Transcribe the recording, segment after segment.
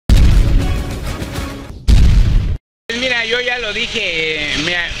Mira, yo ya lo dije,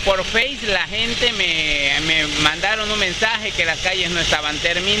 por Face la gente me mandaron un mensaje que las calles no estaban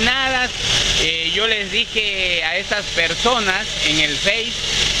terminadas. Yo les dije a estas personas en el Face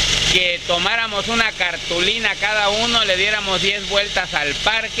que tomáramos una cartulina cada uno, le diéramos 10 vueltas al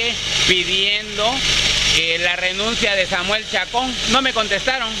parque pidiendo la renuncia de Samuel Chacón. No me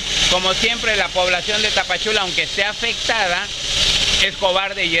contestaron. Como siempre, la población de Tapachula, aunque esté afectada, es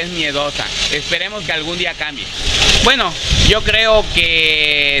cobarde y es miedosa. Esperemos que algún día cambie. Bueno, yo creo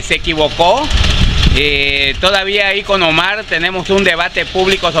que se equivocó. Todavía ahí con Omar tenemos un debate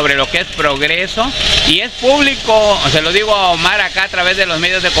público sobre lo que es progreso, y es público, se lo digo a Omar acá a través de los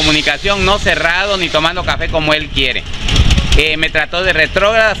medios de comunicación, no cerrado ni tomando café como él quiere. Me trató de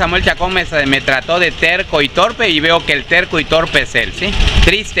retrógrada, Samuel Chacón me trató de terco y torpe, y veo que el terco y torpe es él, ¿sí?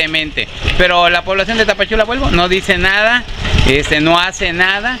 Tristemente. Pero la población de Tapachula, vuelvo, no dice nada, no hace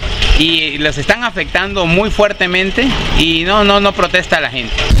nada, y los están afectando muy fuertemente, y no protesta la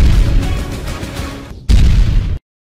gente.